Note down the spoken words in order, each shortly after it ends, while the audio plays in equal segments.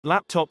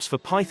Laptops for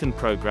Python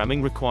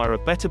programming require a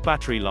better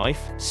battery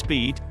life,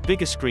 speed,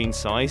 bigger screen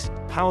size,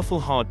 powerful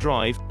hard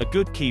drive, a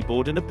good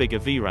keyboard and a bigger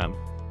VRAM.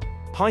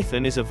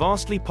 Python is a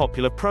vastly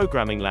popular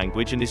programming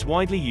language and is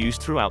widely used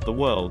throughout the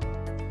world.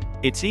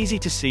 It's easy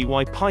to see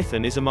why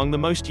Python is among the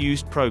most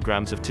used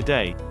programs of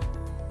today.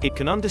 It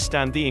can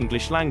understand the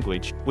English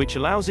language, which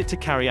allows it to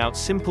carry out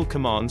simple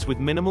commands with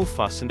minimal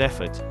fuss and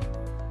effort.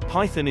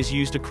 Python is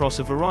used across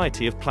a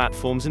variety of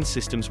platforms and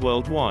systems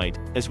worldwide,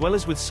 as well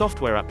as with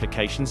software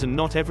applications, and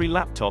not every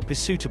laptop is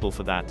suitable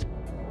for that.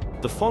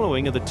 The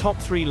following are the top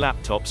 3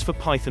 laptops for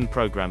Python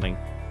programming.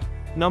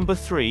 Number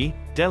 3,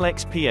 Dell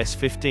XPS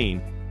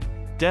 15.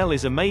 Dell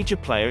is a major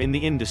player in the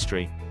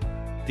industry.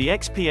 The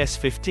XPS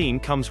 15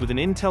 comes with an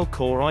Intel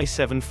Core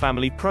i7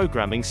 family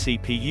programming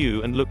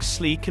CPU and looks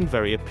sleek and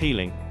very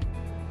appealing.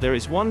 There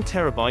is 1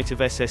 TB of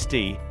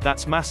SSD,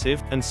 that's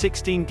massive, and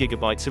 16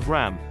 GB of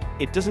RAM.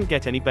 It doesn't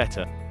get any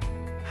better.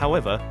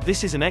 However,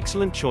 this is an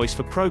excellent choice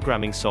for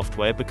programming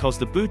software because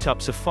the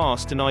boot-ups are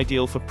fast and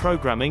ideal for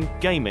programming,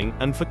 gaming,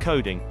 and for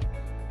coding.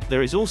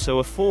 There is also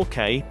a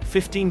 4K,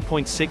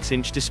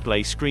 15.6-inch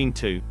display screen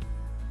too.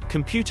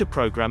 Computer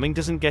programming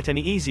doesn't get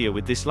any easier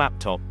with this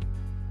laptop.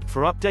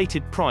 For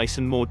updated price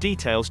and more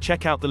details,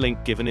 check out the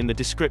link given in the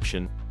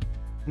description.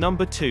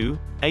 Number 2,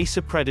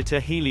 Acer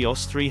Predator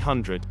Helios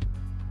 300.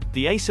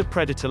 The Acer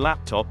Predator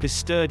laptop is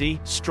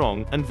sturdy,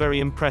 strong, and very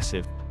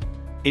impressive.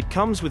 It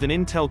comes with an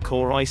Intel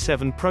Core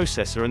i7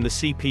 processor and the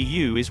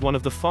CPU is one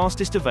of the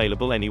fastest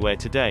available anywhere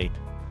today.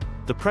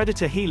 The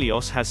Predator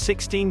Helios has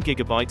 16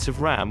 GB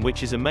of RAM,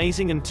 which is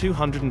amazing, and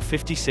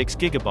 256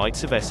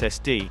 GB of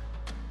SSD.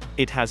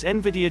 It has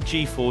NVIDIA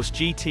GeForce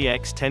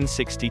GTX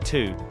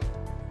 1060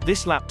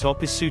 This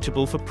laptop is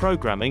suitable for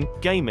programming,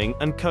 gaming,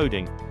 and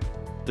coding.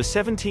 The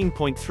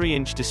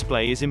 17.3-inch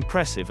display is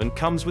impressive and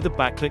comes with a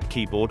backlit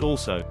keyboard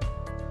also.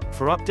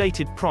 For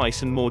updated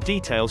price and more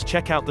details,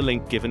 check out the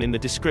link given in the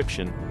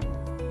description.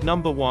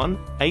 Number 1,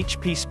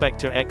 HP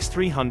Spectre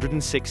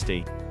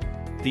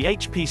X360. The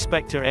HP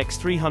Spectre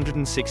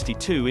X360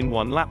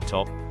 2-in-1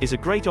 laptop is a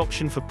great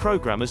option for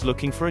programmers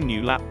looking for a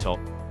new laptop.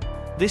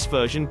 This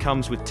version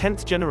comes with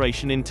 10th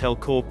generation Intel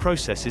Core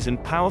processors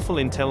and powerful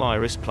Intel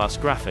Iris Plus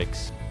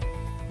graphics.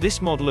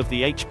 This model of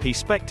the HP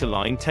Spectre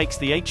line takes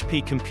the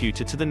HP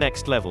computer to the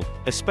next level,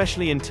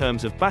 especially in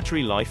terms of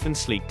battery life and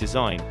sleek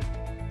design.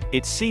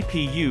 Its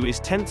CPU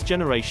is 10th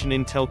generation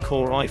Intel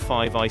Core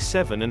i5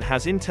 i7 and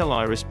has Intel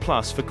Iris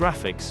Plus for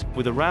graphics,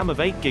 with a RAM of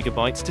 8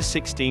 GB to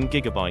 16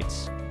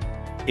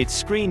 GB. Its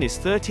screen is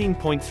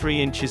 13.3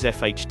 inches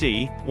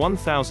FHD,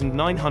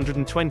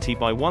 1920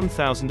 by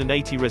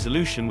 1080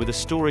 resolution with a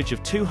storage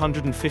of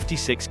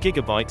 256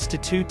 GB to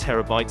 2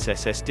 TB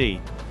SSD.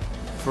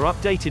 For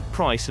updated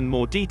price and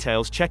more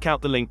details, check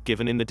out the link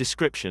given in the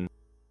description.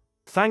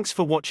 Thanks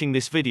for watching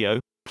this video.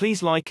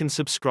 Please like and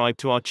subscribe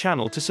to our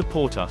channel to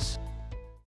support us.